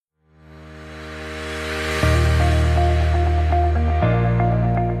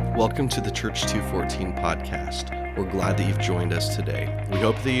Welcome to the Church 214 podcast. We're glad that you've joined us today. We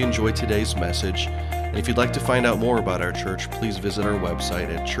hope that you enjoyed today's message. And if you'd like to find out more about our church, please visit our website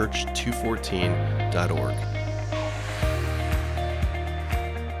at church214.org.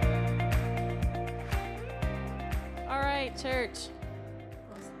 All right, church.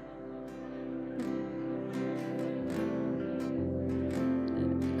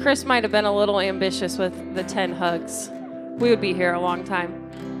 Chris might have been a little ambitious with the 10 hugs. We would be here a long time.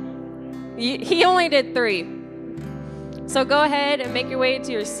 He only did 3. So go ahead and make your way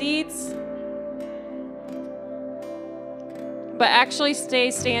to your seats. But actually stay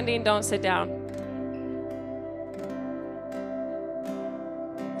standing, don't sit down.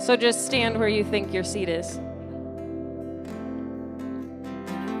 So just stand where you think your seat is.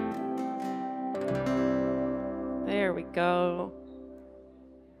 There we go.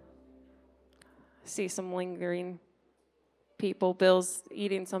 See some lingering people. Bill's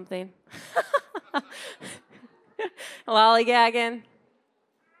eating something. Lollygagging.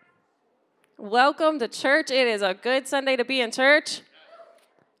 Welcome to church. It is a good Sunday to be in church.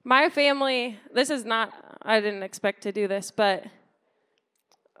 My family, I didn't expect to do this, but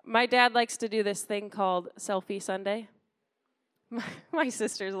my dad likes to do this thing called Selfie Sunday. My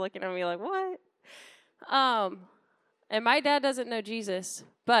sister's looking at me like, what? And my dad doesn't know Jesus,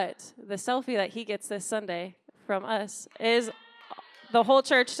 but the selfie that he gets this Sunday from us is the whole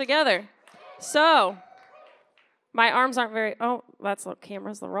church together. So, my arms aren't the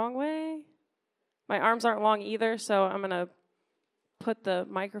camera's the wrong way. My arms aren't long either, so I'm going to put the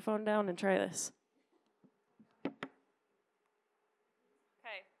microphone down and try this. Okay.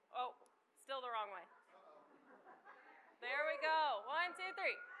 Oh, still the wrong way. There we go. 1, 2,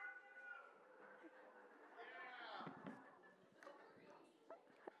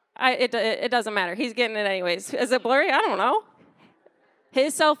 3. It doesn't matter. He's getting it anyways. Is it blurry? I don't know.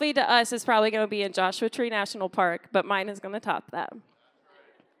 His selfie to us is probably going to be in Joshua Tree National Park, but mine is going to top that.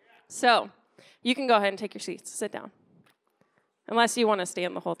 So, you can go ahead and take your seats. Sit down. Unless you want to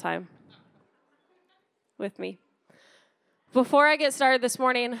stand the whole time with me. Before I get started this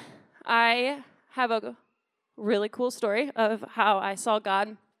morning, I have a really cool story of how I saw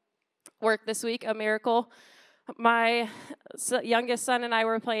God work this week, a miracle. My youngest son and I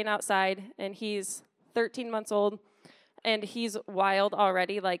were playing outside, and he's 13 months old, and he's wild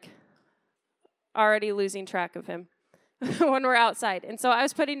already, already losing track of him when we're outside. And so I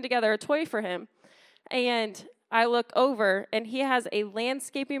was putting together a toy for him, and I look over, and he has a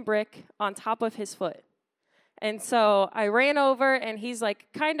landscaping brick on top of his foot. And so I ran over, and he's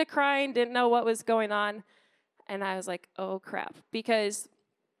kind of crying, didn't know what was going on, and I was like, oh, crap, because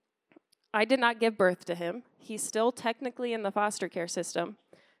I did not give birth to him. He's still technically in the foster care system.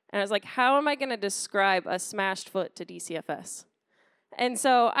 And I was like, how am I going to describe a smashed foot to DCFS? And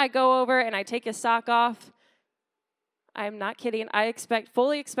so I go over and I take his sock off. I'm not kidding. I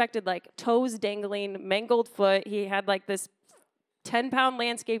fully expected toes dangling, mangled foot. He had this 10-pound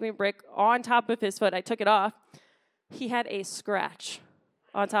landscaping brick on top of his foot. I took it off. He had a scratch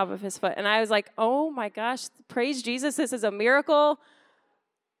on top of his foot. And I was like, oh my gosh, praise Jesus, this is a miracle.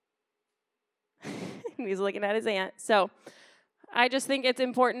 He's looking at his aunt. So I just think it's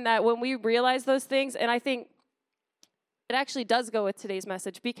important that when we realize those things, and I think it actually does go with today's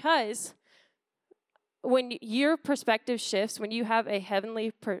message, because when your perspective shifts, when you have a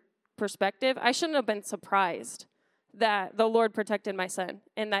heavenly perspective, I shouldn't have been surprised that the Lord protected my son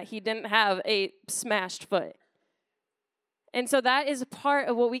and that he didn't have a smashed foot. And so that is part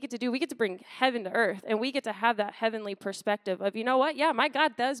of what we get to do. We get to bring heaven to earth, and we get to have that heavenly perspective of, you know what? Yeah, my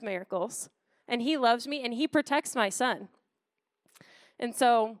God does miracles, and he loves me, and he protects my son. And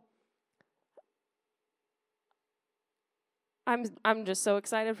so I'm just so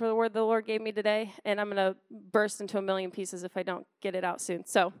excited for the word the Lord gave me today, and I'm going to burst into a million pieces if I don't get it out soon.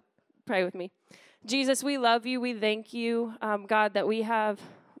 So pray with me. Jesus, we love you. We thank you, God, that we have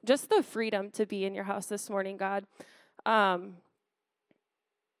just the freedom to be in your house this morning, God.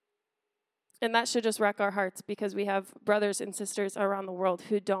 And that should just wreck our hearts, because we have brothers and sisters around the world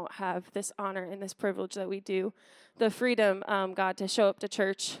who don't have this honor and this privilege that we do. The freedom, God, to show up to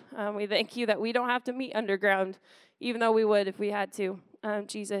church. We thank you that we don't have to meet underground, even though we would if we had to,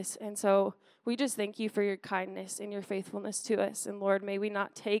 Jesus. And so we just thank you for your kindness and your faithfulness to us. And Lord, may we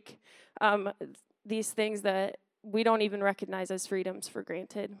not take these things that we don't even recognize as freedoms for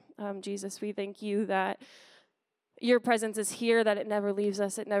granted. Jesus, we thank you that your presence is here, that it never leaves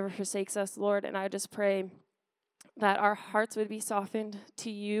us, it never forsakes us, Lord. And I just pray that our hearts would be softened to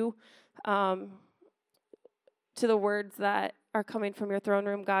you, to the words that are coming from your throne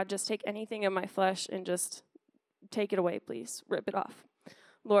room. God, just take anything in my flesh and just take it away, please. Rip it off.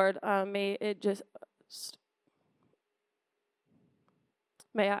 Lord, may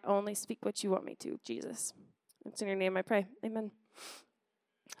I only speak what you want me to, Jesus. It's in your name I pray. Amen.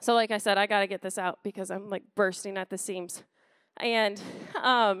 So like I said, I got to get this out because I'm like bursting at the seams. And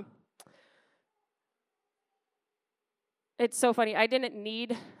it's so funny. I didn't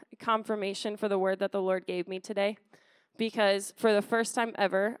need confirmation for the word that the Lord gave me today because for the first time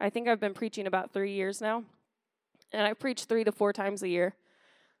ever, I think I've been preaching about 3 years now, and I preach 3 to 4 times a year.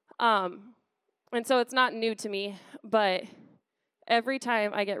 And so it's not new to me, but every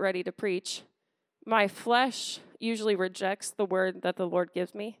time I get ready to preach, my flesh usually rejects the word that the Lord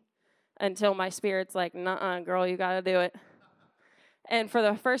gives me until my spirit's like, nuh-uh, girl, you got to do it. And for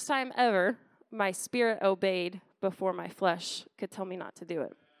the first time ever, my spirit obeyed before my flesh could tell me not to do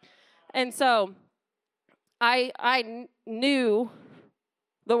it. And so I knew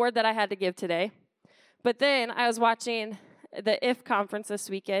the word that I had to give today. But then I was watching the IF conference this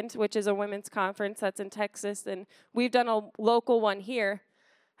weekend, which is a women's conference that's in Texas, and we've done a local one here.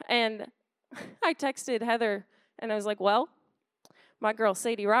 And I texted Heather, and I was like, well, my girl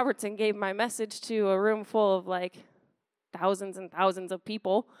Sadie Robertson gave my message to a room full of like thousands and thousands of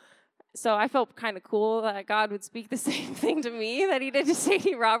people. So I felt kind of cool that God would speak the same thing to me that he did to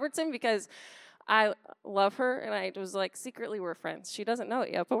Sadie Robertson because I love her, and I was like, secretly we're friends. She doesn't know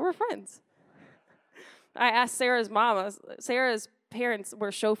it yet, but we're friends. I asked Sarah's mom, Sarah's parents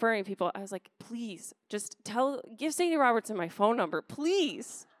were chauffeuring people. I was like, please, just give Sadie Robertson my phone number,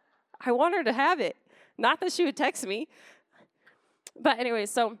 please. I want her to have it. Not that she would text me. But anyway,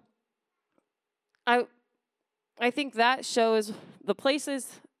 so I think that shows the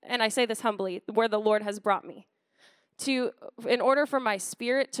places, and I say this humbly, where the Lord has brought me. In order for my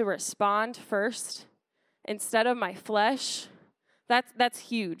spirit to respond first instead of my flesh, that's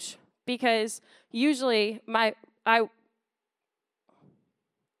huge. Because usually the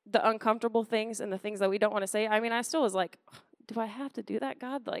uncomfortable things and the things that we don't want to say, I mean, I still was like, do I have to do that,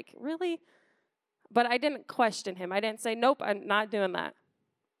 God? Like, really? But I didn't question him. I didn't say, nope, I'm not doing that.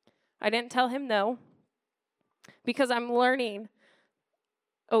 I didn't tell him no because I'm learning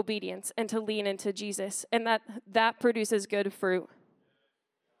obedience and to lean into Jesus, and that produces good fruit.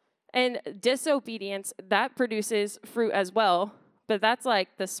 And disobedience, that produces fruit as well. But that's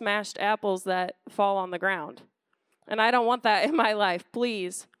like the smashed apples that fall on the ground. And I don't want that in my life,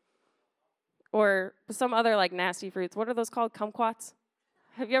 please. Or some other like nasty fruits. What are those called? Kumquats?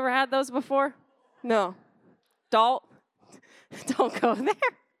 Have you ever had those before? No. Don't go there.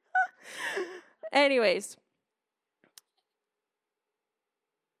 Anyways.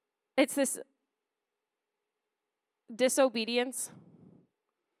 It's this disobedience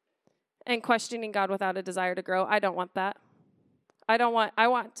and questioning God without a desire to grow. I don't want that. I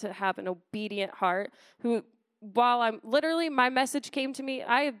want to have an obedient heart who, while my message came to me,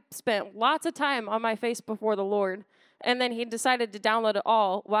 I spent lots of time on my face before the Lord, and then he decided to download it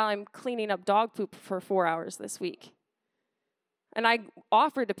all while I'm cleaning up dog poop for 4 hours this week. And I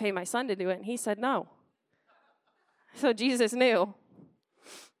offered to pay my son to do it, and he said no. So Jesus knew.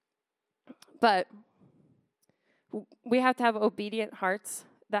 But we have to have obedient hearts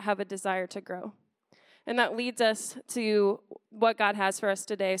that have a desire to grow. And that leads us to what God has for us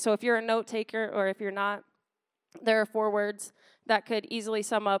today. So if you're a note taker or if you're not, there are 4 words that could easily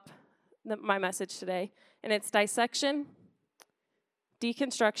sum up my message today. And it's dissection,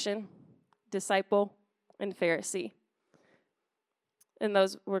 deconstruction, disciple, and Pharisee. And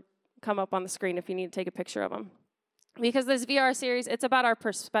those will come up on the screen if you need to take a picture of them. Because this VR series, it's about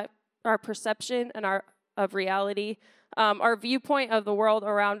our perception and of reality, our viewpoint of the world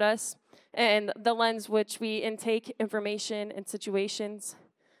around us, and the lens which we intake information and situations.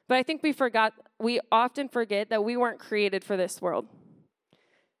 But I think we often forget that we weren't created for this world.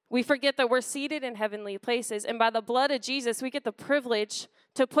 We forget that we're seated in heavenly places, and by the blood of Jesus, we get the privilege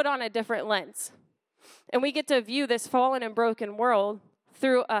to put on a different lens. And we get to view this fallen and broken world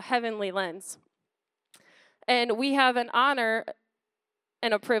through a heavenly lens. And we have an honor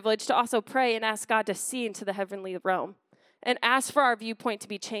and a privilege to also pray and ask God to see into the heavenly realm and ask for our viewpoint to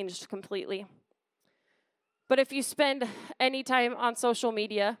be changed completely. But if you spend any time on social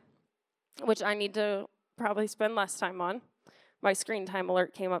media, which I need to probably spend less time on, my screen time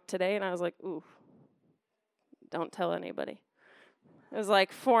alert came up today, and I was like, ooh, don't tell anybody. It was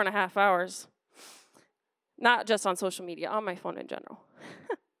like 4.5 hours, not just on social media, on my phone in general.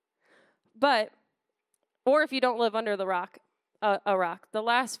 Or if you don't live under a rock, the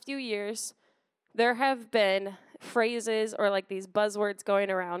last few years, there have been phrases or like these buzzwords going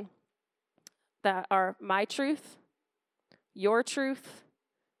around that are my truth, your truth,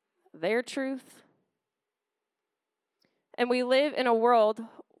 their truth. And we live in a world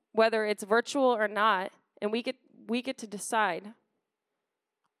whether it's virtual or not, and we get to decide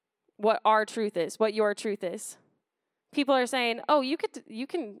what our truth is, what your truth is. People are saying, "Oh, you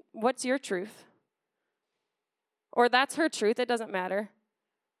can. What's your truth?" Or that's her truth. It doesn't matter.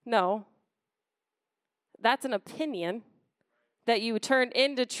 No. That's an opinion that you turn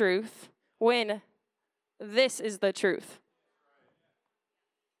into truth when this is the truth.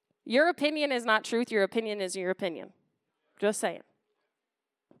 Your opinion is not truth. Your opinion is your opinion. Just saying.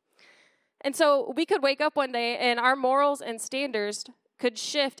 And so we could wake up one day and our morals and standards could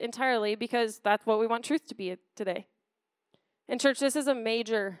shift entirely because that's what we want truth to be today. And church, this is a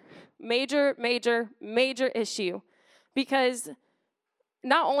major issue, because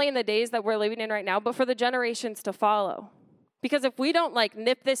not only in the days that we're living in right now, but for the generations to follow. Because if we don't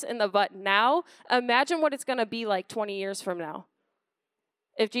nip this in the butt now, imagine what it's going to be like 20 years from now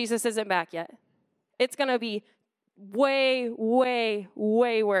if Jesus isn't back yet. It's going to be way, way,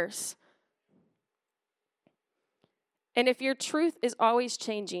 way worse. And if your truth is always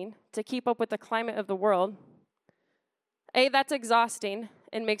changing to keep up with the climate of the world, A, that's exhausting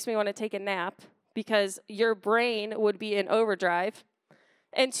and makes me want to take a nap because your brain would be in overdrive.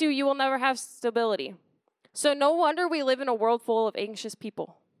 And 2, you will never have stability. So no wonder we live in a world full of anxious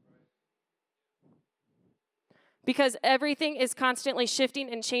people. Because everything is constantly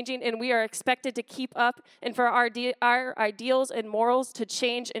shifting and changing, and we are expected to keep up and for our ideals and morals to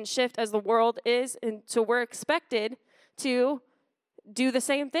change and shift as the world is. And so we're expected to do the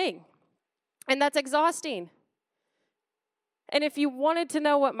same thing. And that's exhausting. And if you wanted to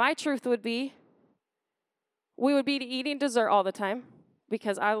know what my truth would be, we would be eating dessert all the time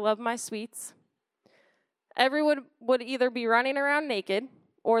because I love my sweets. Everyone would either be running around naked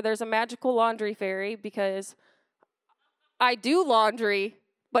or there's a magical laundry fairy because I do laundry,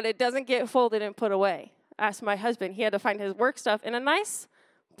 but it doesn't get folded and put away. Ask my husband. He had to find his work stuff in a nice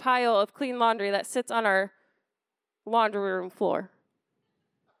pile of clean laundry that sits on our laundry room floor.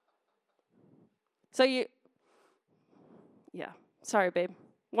 So sorry, babe.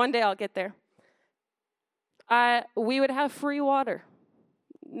 One day I'll get there. We would have free water.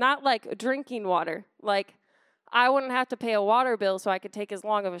 Not like drinking water. Like, I wouldn't have to pay a water bill so I could take as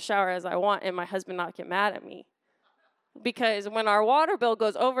long of a shower as I want and my husband not get mad at me. Because when our water bill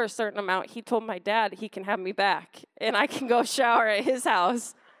goes over a certain amount, he told my dad he can have me back and I can go shower at his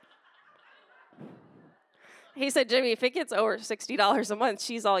house. He said, Jimmy, if it gets over $60 a month,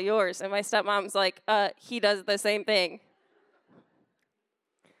 she's all yours. And my stepmom's like, he does the same thing.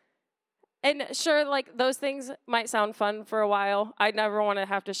 And sure, those things might sound fun for a while. I never want to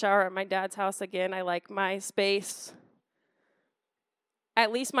have to shower at my dad's house again. I like my space.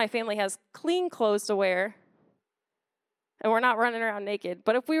 At least my family has clean clothes to wear. And we're not running around naked.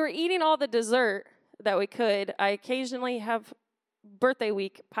 But if we were eating all the dessert that we could, I occasionally have birthday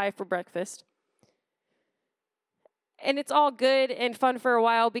week pie for breakfast. And it's all good and fun for a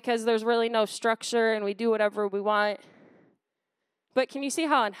while because there's really no structure and we do whatever we want. But can you see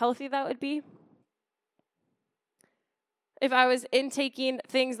how unhealthy that would be? If I was intaking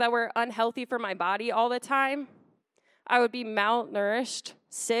things that were unhealthy for my body all the time, I would be malnourished,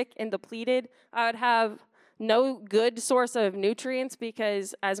 sick, and depleted. I would have no good source of nutrients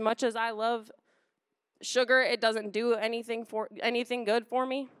because as much as I love sugar, it doesn't do anything good for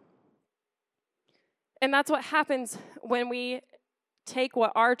me. And that's what happens when we take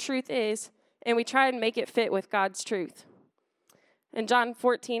what our truth is and we try and make it fit with God's truth. And John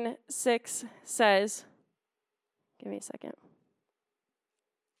 14:6 says, give me a second.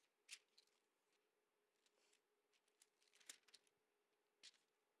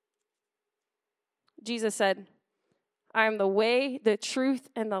 Jesus said, I am the way, the truth,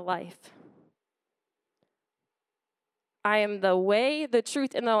 and the life. I am the way, the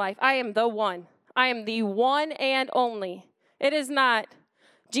truth, and the life. I am the one. I am the one and only. It is not.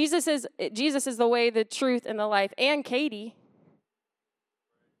 Jesus is the way, the truth, and the life. And Katie.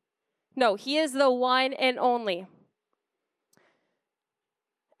 No, he is the one and only.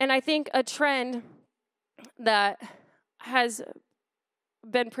 And I think a trend that has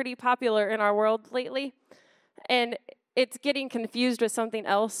been pretty popular in our world lately, and it's getting confused with something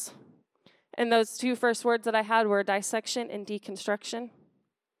else. And those two first words that I had were dissection and deconstruction.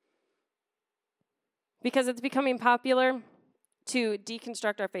 Because it's becoming popular to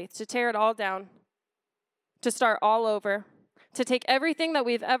deconstruct our faith, to tear it all down, to start all over, to take everything that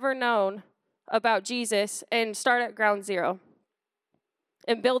we've ever known about Jesus and start at ground zero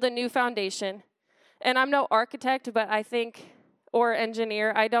and build a new foundation. And I'm no architect, but I think, or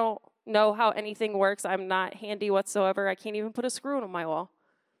engineer, I don't know how anything works. I'm not handy whatsoever. I can't even put a screw in my wall.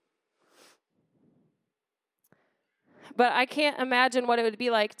 But I can't imagine what it would be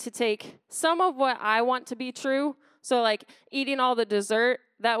like to take some of what I want to be true. So like eating all the dessert,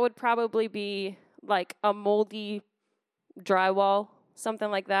 that would probably be like a moldy drywall,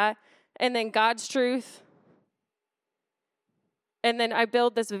 something like that. And then God's truth. And then I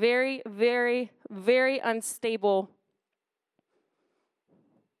build this very, very, very unstable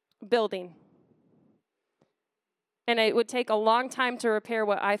building. And it would take a long time to repair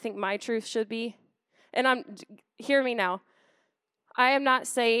what I think my truth should be. And hear me now. I am not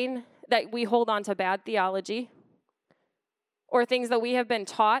saying that we hold on to bad theology or things that we have been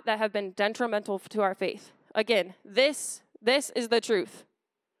taught that have been detrimental to our faith. Again, this is the truth.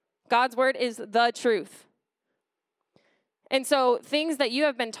 God's word is the truth. And so things that you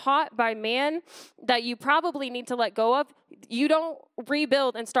have been taught by man that you probably need to let go of, you don't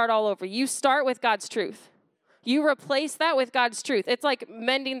rebuild and start all over. You start with God's truth. You replace that with God's truth. It's like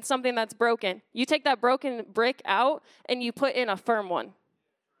mending something that's broken. You take that broken brick out and you put in a firm one,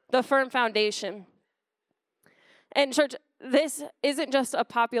 the firm foundation. And church, this isn't just a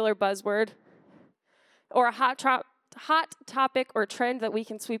popular buzzword or a hot topic or trend that we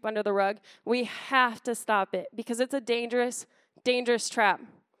can sweep under the rug. We have to stop it because it's a dangerous, dangerous trap.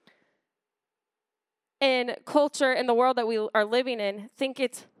 And culture in the world that we are living in think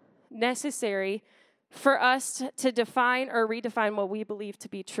it's necessary for us to define or redefine what we believe to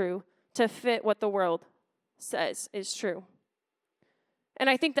be true to fit what the world says is true. And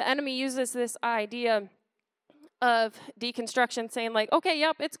I think the enemy uses this idea of deconstruction, saying like, okay,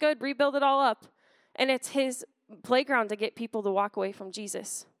 yep, it's good, rebuild it all up. And it's his playground to get people to walk away from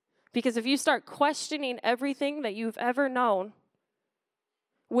Jesus. Because if you start questioning everything that you've ever known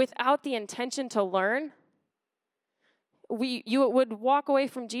without the intention to learn, you would walk away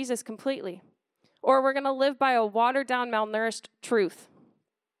from Jesus completely. Or we're going to live by a watered-down, malnourished truth.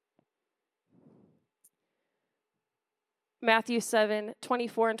 Matthew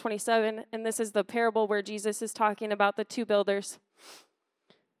 7:24 and 27, and this is the parable where Jesus is talking about the two builders.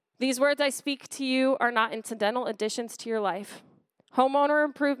 These words I speak to you are not incidental additions to your life, homeowner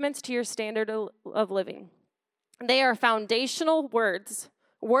improvements to your standard of living. They are foundational words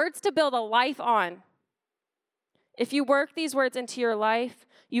to build a life on. If you work these words into your life,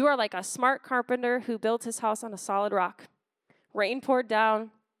 you are like a smart carpenter who built his house on a solid rock. Rain poured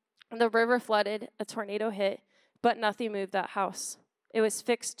down, the river flooded, a tornado hit, but nothing moved that house. It was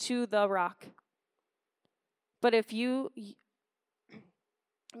fixed to the rock. But if you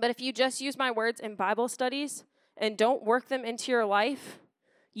just use my words in Bible studies and don't work them into your life,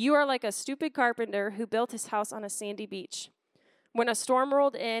 you are like a stupid carpenter who built his house on a sandy beach. When a storm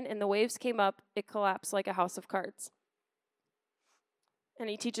rolled in and the waves came up, it collapsed like a house of cards. And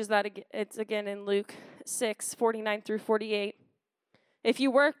he teaches that it's again in Luke 6:49 through 48. If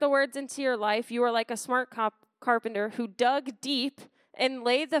you work the words into your life, you are like a smart carpenter who dug deep and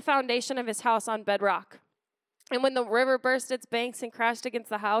laid the foundation of his house on bedrock. And when the river burst its banks and crashed against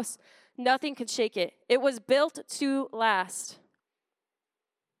the house, nothing could shake it. It was built to last.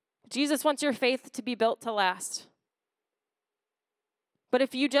 Jesus wants your faith to be built to last. But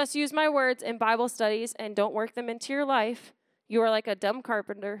if you just use my words in Bible studies and don't work them into your life, you are like a dumb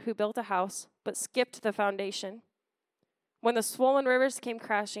carpenter who built a house but skipped the foundation. When the swollen rivers came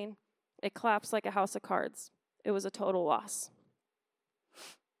crashing, it collapsed like a house of cards. It was a total loss.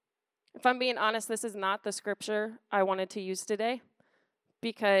 If I'm being honest, this is not the scripture I wanted to use today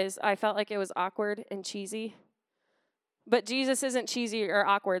because I felt like it was awkward and cheesy. But Jesus isn't cheesy or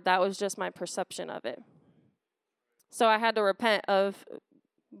awkward. That was just my perception of it. So I had to repent of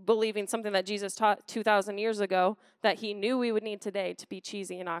believing something that Jesus taught 2,000 years ago that he knew we would need today to be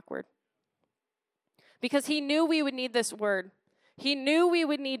cheesy and awkward. Because he knew we would need this word. He knew we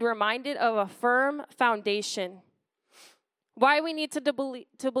would need reminded of a firm foundation. Why we need to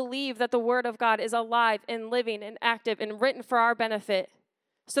believe that the word of God is alive and living and active and written for our benefit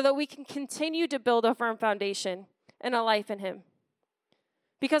so that we can continue to build a firm foundation and a life in him.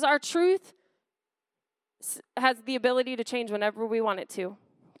 Because our truth has the ability to change whenever we want it to.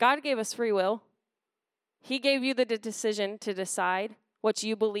 God gave us free will. He gave you the decision to decide what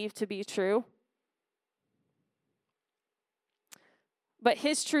you believe to be true. But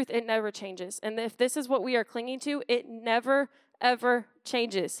his truth, it never changes. And if this is what we are clinging to, it never, ever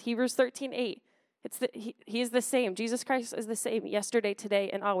changes. Hebrews 13:8. He is the same. Jesus Christ is the same yesterday,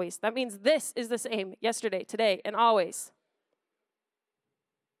 today, and always. That means this is the same yesterday, today, and always.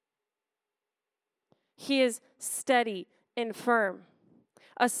 He is steady and firm.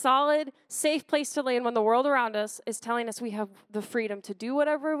 A solid, safe place to land when the world around us is telling us we have the freedom to do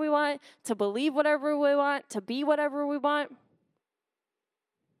whatever we want, to believe whatever we want, to be whatever we want.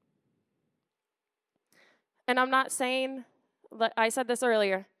 And I'm not saying, I said this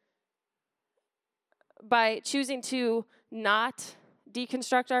earlier, by choosing to not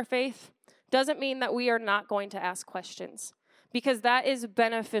deconstruct our faith doesn't mean that we are not going to ask questions, because that is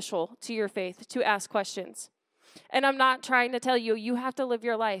beneficial to your faith, to ask questions. And I'm not trying to tell you, you have to live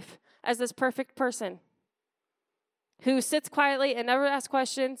your life as this perfect person who sits quietly and never asks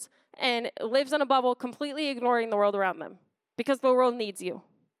questions and lives in a bubble, completely ignoring the world around them, because the world needs you.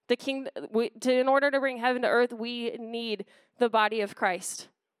 In order to bring heaven to earth, we need the body of Christ.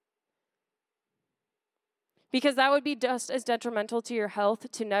 Because that would be just as detrimental to your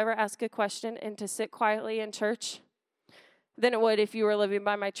health to never ask a question and to sit quietly in church than it would if you were living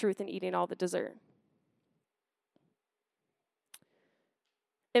by my truth and eating all the dessert.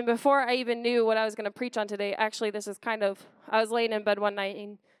 And before I even knew what I was going to preach on today, actually this is I was laying in bed one night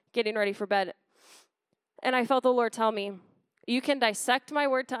and getting ready for bed, and I felt the Lord tell me, you can dissect my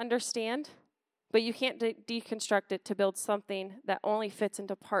word to understand, but you can't deconstruct it to build something that only fits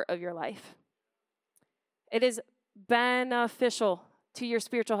into part of your life. It is beneficial to your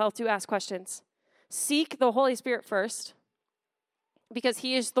spiritual health to ask questions. Seek the Holy Spirit first, because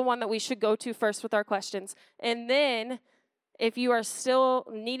he is the one that we should go to first with our questions. And then, if you are still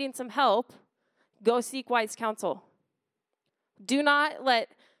needing some help, go seek wise counsel. Do not let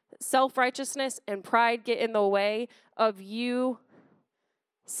self-righteousness and pride get in the way of you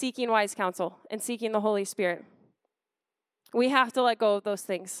seeking wise counsel and seeking the Holy Spirit. We have to let go of those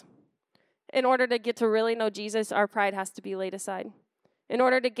things. In order to get to really know Jesus, our pride has to be laid aside. In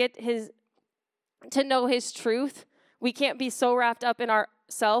order to get to know his truth, we can't be so wrapped up in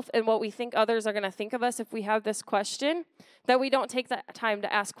ourself and what we think others are going to think of us if we have this question that we don't take that time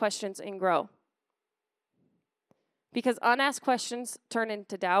to ask questions and grow. Because unasked questions turn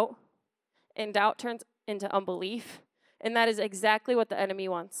into doubt, and doubt turns into unbelief, and that is exactly what the enemy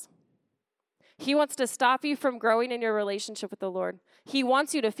wants. He wants to stop you from growing in your relationship with the Lord. He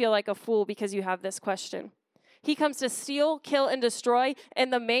wants you to feel like a fool because you have this question. He comes to steal, kill, and destroy,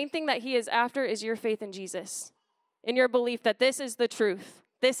 and the main thing that he is after is your faith in Jesus, in your belief that this is the truth.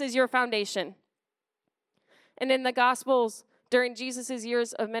 This is your foundation. And in the Gospels, during Jesus'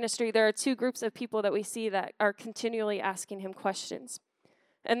 years of ministry, there are two groups of people that we see that are continually asking him questions.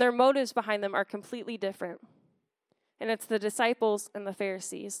 And their motives behind them are completely different. And it's the disciples and the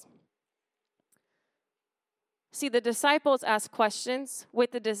Pharisees. See, the disciples ask questions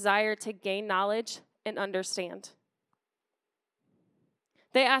with the desire to gain knowledge and understand.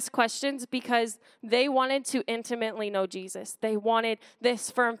 They asked questions because they wanted to intimately know Jesus. They wanted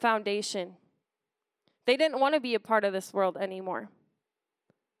this firm foundation. They didn't want to be a part of this world anymore.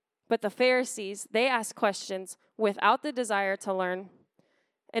 But the Pharisees, they asked questions without the desire to learn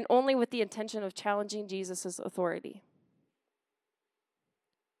and only with the intention of challenging Jesus' authority.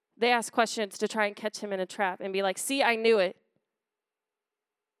 They asked questions to try and catch him in a trap and be like, see, I knew it.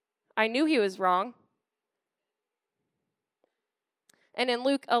 I knew he was wrong. And in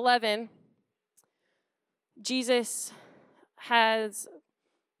Luke 11, Jesus has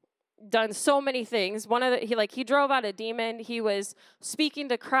done so many things. He drove out a demon. He was speaking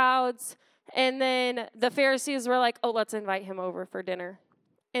to crowds. And then the Pharisees were like, oh, let's invite him over for dinner.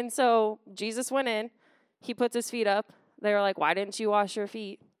 And so Jesus went in. He puts his feet up. They were like, why didn't you wash your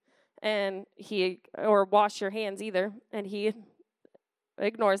feet? Or wash your hands either. And he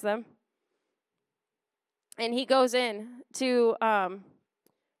ignores them. And he goes in to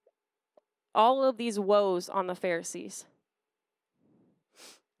all of these woes on the Pharisees.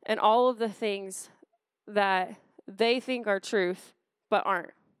 And all of the things that they think are truth, but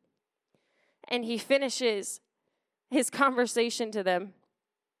aren't. And he finishes his conversation to them.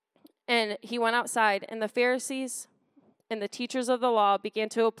 And he went outside, and the Pharisees and the teachers of the law began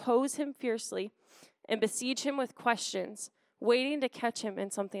to oppose him fiercely and besiege him with questions, waiting to catch him in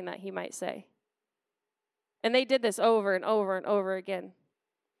something that he might say. And they did this over and over and over again.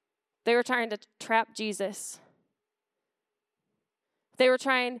 They were trying to trap Jesus. They were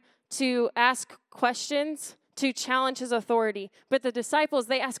trying to ask questions to challenge his authority. But the disciples,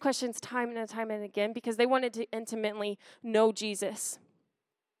 they asked questions time and time and again because they wanted to intimately know Jesus.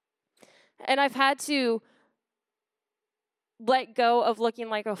 And I've had to let go of looking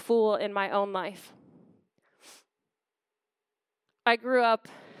like a fool in my own life. I grew up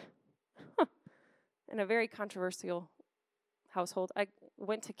in a very controversial household. I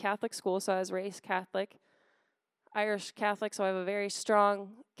went to Catholic school, so I was raised Catholic. Irish Catholic, so I have a very strong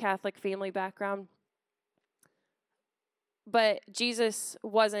Catholic family background. But Jesus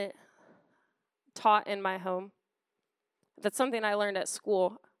wasn't taught in my home. That's something I learned at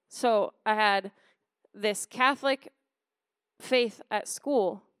school. So I had this Catholic faith at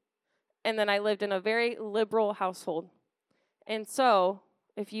school, And then I lived in a very liberal household. And so,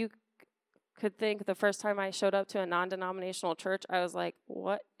 if you could think the first time I showed up to a non-denominational church, I was like,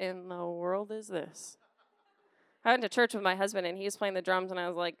 what in the world is this? I went to church with my husband, and he was playing the drums, and I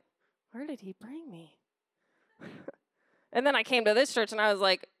was like, where did he bring me? And then I came to this church, and I was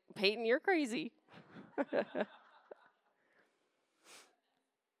like, Peyton, you're crazy. It's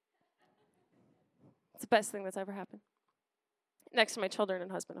the best thing that's ever happened. Next to my children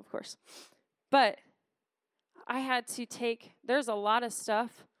and husband, of course. But I had to there's a lot of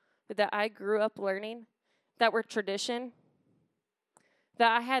stuff that I grew up learning that were tradition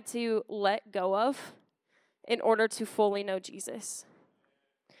that I had to let go of in order to fully know Jesus.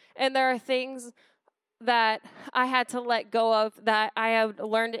 And there are things that I had to let go of that I have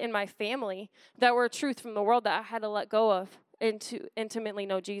learned in my family that were truth from the world that I had to let go of and to intimately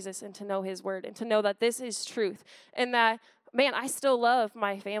know Jesus and to know his word and to know that this is truth and that, man, I still love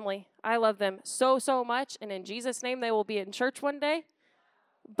my family. I love them so, so much, and in Jesus' name, they will be in church one day.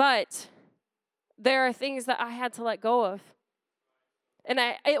 But there are things that I had to let go of. And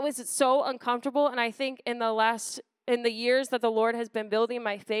it was so uncomfortable, and I think in the years that the Lord has been building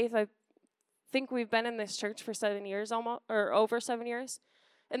my faith, I think we've been in this church for 7 years almost, or over 7 years.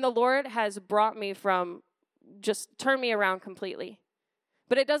 And the Lord has brought me just turned me around completely.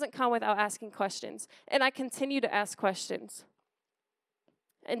 But it doesn't come without asking questions. And I continue to ask questions.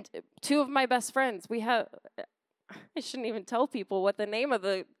 And two of my best friends, I shouldn't even tell people what the name of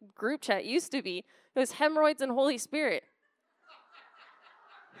the group chat used to be. It was Hemorrhoids and Holy Spirit.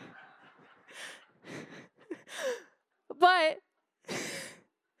 But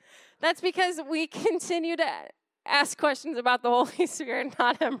that's because we continue to ask questions about the Holy Spirit,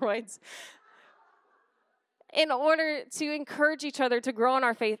 not hemorrhoids, in order to encourage each other to grow in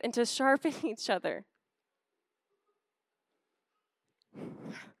our faith and to sharpen each other.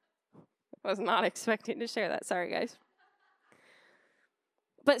 I was not expecting to share that. Sorry, guys.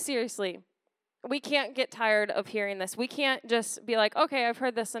 But seriously, we can't get tired of hearing this. We can't just be like, okay, I've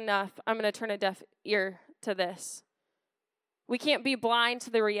heard this enough. I'm going to turn a deaf ear to this. We can't be blind to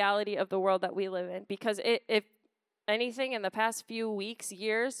the reality of the world that we live in, because if anything in the past few weeks,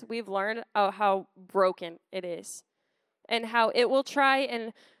 years, we've learned how broken it is and how it will try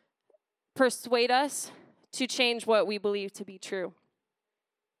and persuade us to change what we believe to be true.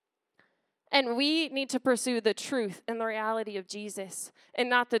 And we need to pursue the truth and the reality of Jesus and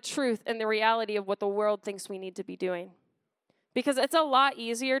not the truth and the reality of what the world thinks we need to be doing. Because it's a lot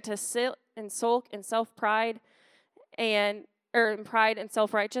easier to sit and sulk in self-pride or in pride and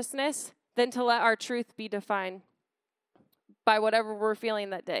self-righteousness than to let our truth be defined by whatever we're feeling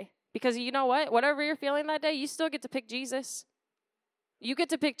that day. Because you know what? Whatever you're feeling that day, you still get to pick Jesus. You get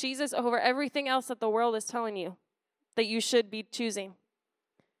to pick Jesus over everything else that the world is telling you that you should be choosing.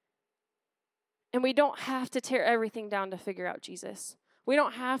 And we don't have to tear everything down to figure out Jesus. We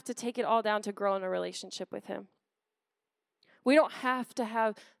don't have to take it all down to grow in a relationship with him. We don't have to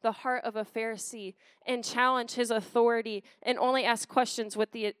have the heart of a Pharisee and challenge his authority and only ask questions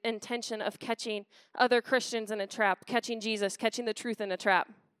with the intention of catching other Christians in a trap, catching Jesus, catching the truth in a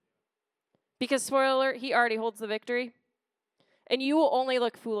trap. Because, spoiler alert, he already holds the victory. And you will only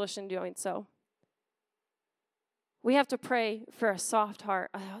look foolish in doing so. We have to pray for a soft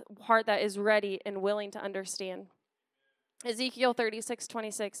heart, a heart that is ready and willing to understand. Ezekiel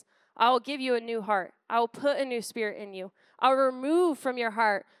 36:26. I will give you a new heart. I will put a new spirit in you. I'll remove from your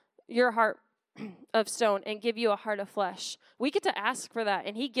heart of stone and give you a heart of flesh. We get to ask for that,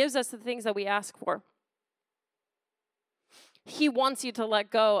 and he gives us the things that we ask for. He wants you to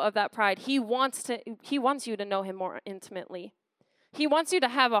let go of that pride. He wants you to know him more intimately. He wants you to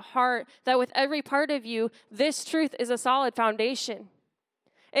have a heart that with every part of you, this truth is a solid foundation.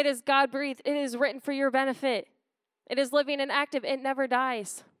 It is God-breathed. It is written for your benefit. It is living and active. It never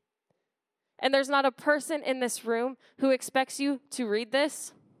dies. And there's not a person in this room who expects you to read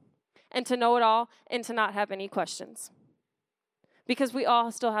this and to know it all and to not have any questions. Because we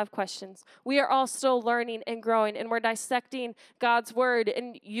all still have questions. We are all still learning and growing, and we're dissecting God's word.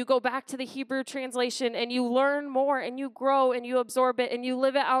 And you go back to the Hebrew translation, and you learn more, and you grow, and you absorb it, and you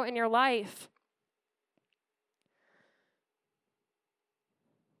live it out in your life.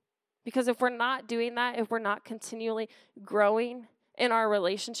 Because if we're not doing that, if we're not continually growing in our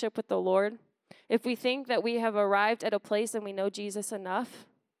relationship with the Lord, if we think that we have arrived at a place and we know Jesus enough,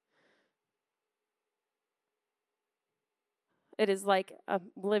 it is like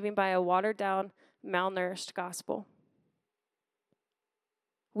living by a watered-down, malnourished gospel.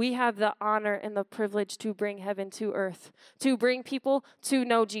 We have the honor and the privilege to bring heaven to earth, to bring people to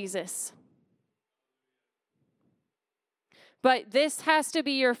know Jesus. But this has to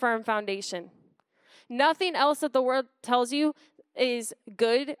be your firm foundation. Nothing else that the world tells you is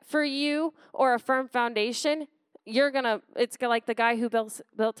good for you or a firm foundation. It's like the guy who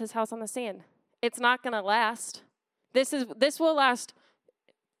built his house on the sand. It's not going to last. This will last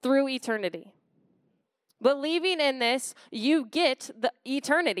through eternity. Believing in this, you get the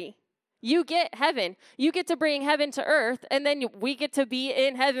eternity. You get heaven. You get to bring heaven to earth, and then we get to be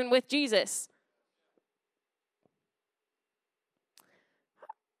in heaven with Jesus.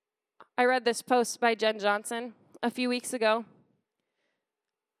 I read this post by Jen Johnson a few weeks ago,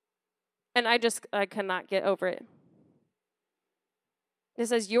 and I cannot get over it. It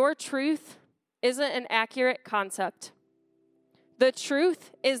says, your truth isn't an accurate concept. The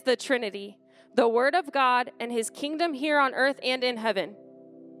truth is the Trinity, the Word of God and His kingdom here on earth and in heaven.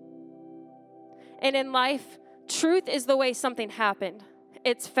 And in life, truth is the way something happened.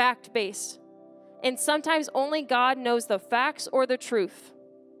 It's fact-based. And sometimes only God knows the facts or the truth.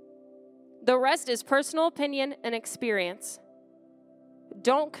 The rest is personal opinion and experience.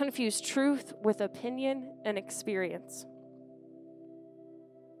 Don't confuse truth with opinion and experience.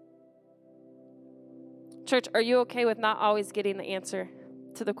 Church, are you okay with not always getting the answer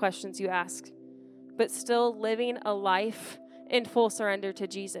to the questions you ask, but still living a life in full surrender to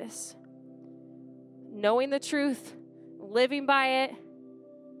Jesus? Knowing the truth, living by it,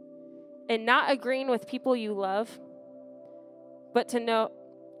 and not agreeing with people you love, but to know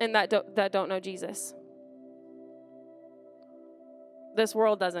and that don't know Jesus. This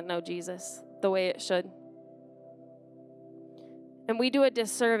world doesn't know Jesus the way it should. And we do a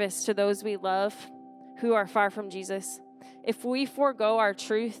disservice to those we love who are far from Jesus if we forego our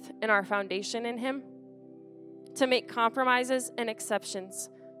truth and our foundation in Him to make compromises and exceptions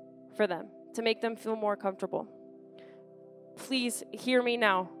for them, to make them feel more comfortable. Please hear me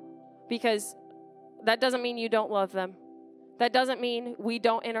now, because that doesn't mean you don't love them. That doesn't mean we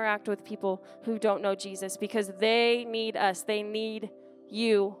don't interact with people who don't know Jesus, because they need us. They need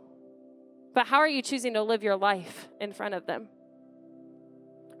you. But how are you choosing to live your life in front of them?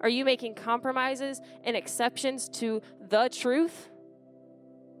 Are you making compromises and exceptions to the truth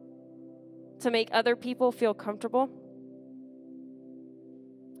to make other people feel comfortable?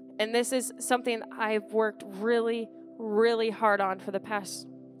 And this is something I've worked really, really hard on for the past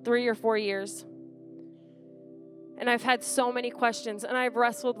 3 or 4 years. And I've had so many questions, and I've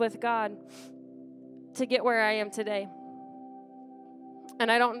wrestled with God to get where I am today.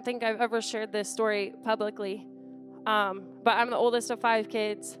 And I don't think I've ever shared this story publicly, but I'm the oldest of 5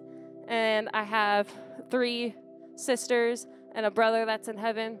 kids, and I have 3 sisters and a brother that's in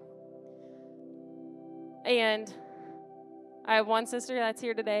heaven. And I have one sister that's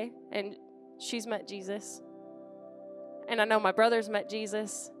here today, and she's met Jesus. And I know my brother's met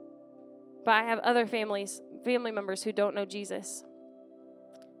Jesus, but I have other family members who don't know Jesus.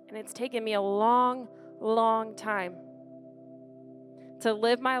 And it's taken me a long, long time to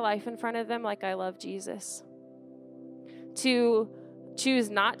live my life in front of them like I love Jesus. To choose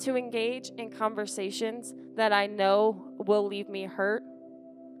not to engage in conversations that I know will leave me hurt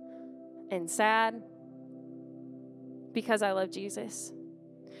and sad because I love Jesus.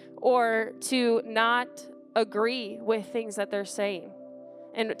 Or to not agree with things that they're saying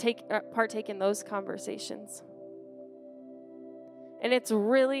and partake in those conversations. And it's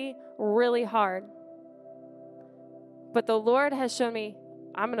really, really hard. But the Lord has shown me,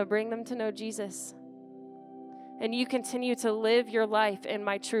 I'm going to bring them to know Jesus. And you continue to live your life in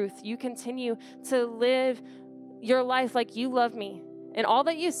my truth. You continue to live your life like you love me in all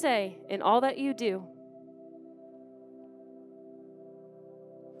that you say, in all that you do.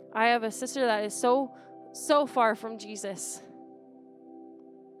 I have a sister that is so far from Jesus.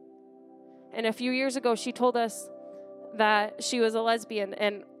 And a few years ago, she told us that she was a lesbian,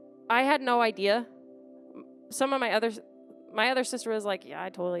 and I had no idea. Some of my other sister was like, yeah, I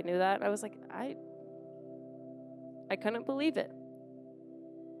totally knew that. I was like, I couldn't believe it.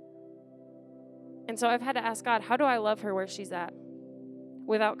 And so I've had to ask God, how do I love her where she's at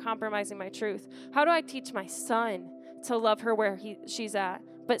without compromising my truth? How do I teach my son to love her where she's at,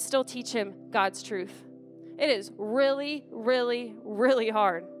 but still teach him God's truth? It is really, really, really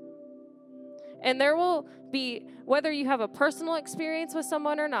hard. And there will be, whether you have a personal experience with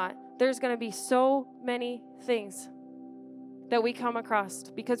someone or not, there's going to be so many things that we come across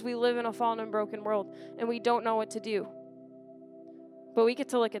because we live in a fallen and broken world and we don't know what to do. But we get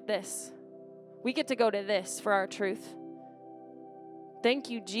to look at this. We get to go to this for our truth. Thank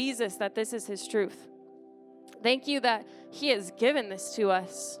you, Jesus, that this is His truth. Thank you that He has given this to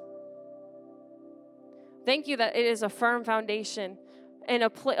us. Thank you that it is a firm foundation and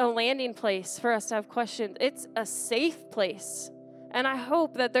a landing place for us to have questions. It's a safe place. And I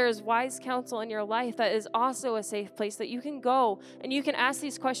hope that there is wise counsel in your life that is also a safe place that you can go and you can ask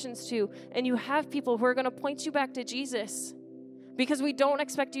these questions to, and you have people who are going to point you back to Jesus, because we don't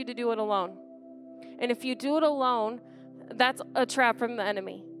expect you to do it alone. And if you do it alone, that's a trap from the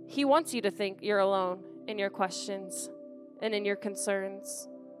enemy. He wants you to think you're alone in your questions and in your concerns,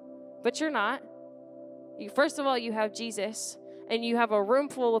 but you're not. First of all, you have Jesus, and you have a room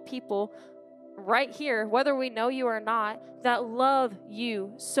full of people right here, whether we know you or not, that love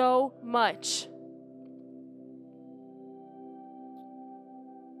you so much.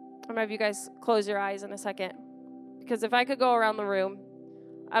 I'm going to have you guys close your eyes in a second, because if I could go around the room,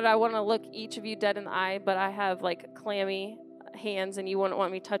 I want to look each of you dead in the eye, but I have like clammy hands and you wouldn't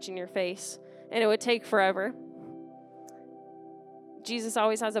want me touching your face, and it would take forever. Jesus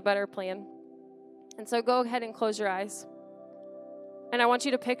always has a better plan. And so go ahead and close your eyes. And I want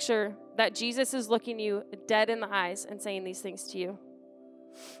you to picture that Jesus is looking you dead in the eyes and saying these things to you.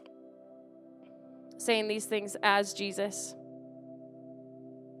 Saying these things as Jesus.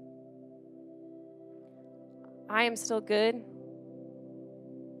 I am still good.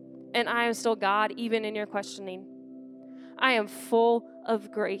 And I am still God, even in your questioning. I am full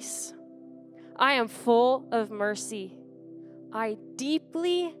of grace. I am full of mercy. I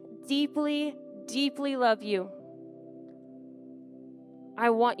deeply, deeply, deeply love you. I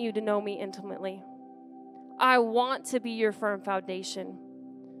want you to know me intimately. I want to be your firm foundation.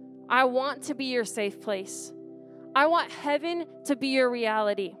 I want to be your safe place. I want heaven to be your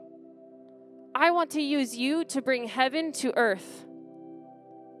reality. I want to use you to bring heaven to earth.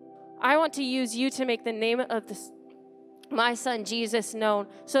 I want to use you to make the name of my son Jesus known,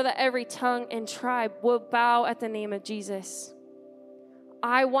 so that every tongue and tribe will bow at the name of Jesus.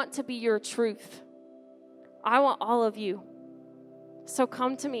 I want to be your truth. I want all of you. So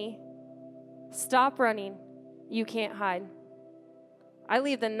come to me. Stop running. You can't hide. I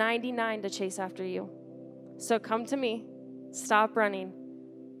leave the 99 to chase after you. So come to me. Stop running.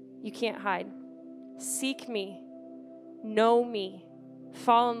 You can't hide. Seek me. Know me.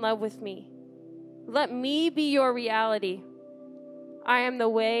 Fall in love with me. Let me be your reality. I am the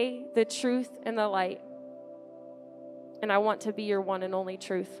way, the truth, and the light. And I want to be your one and only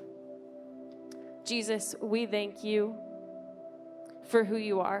truth. Jesus, we thank you for who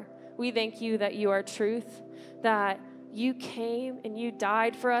you are. We thank you that you are truth, that you came and you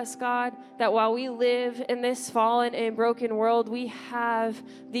died for us, God, that while we live in this fallen and broken world, we have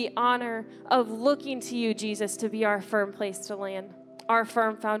the honor of looking to you, Jesus, to be our firm place to land, our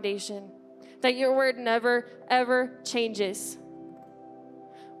firm foundation, that your word never, ever changes.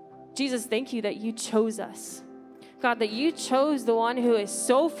 Jesus, thank you that you chose us. God, that you chose the one who is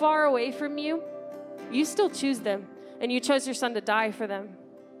so far away from you. You still choose them, and you chose your son to die for them.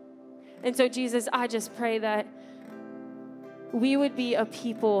 And so, Jesus, I just pray that we would be a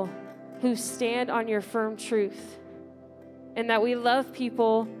people who stand on your firm truth, and that we love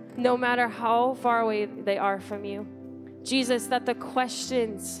people no matter how far away they are from you. Jesus, that the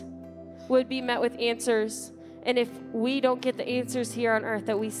questions would be met with answers, and if we don't get the answers here on earth,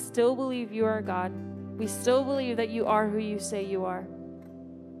 that we still believe you are God. We still believe that you are who you say you are.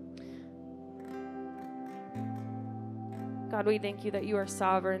 God, we thank you that you are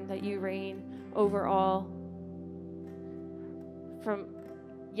sovereign, that you reign over all, from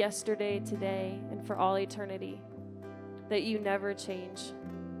yesterday, today, and for all eternity, that you never change.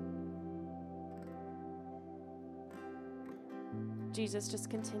 Jesus, just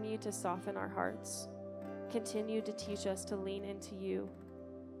continue to soften our hearts. Continue to teach us to lean into you,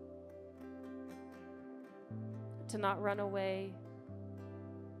 to not run away,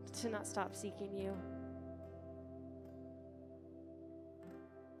 to not stop seeking you.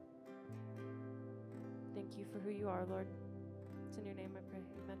 Thank you for who you are, Lord. It's in your name I pray.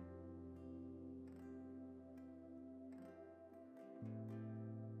 Amen.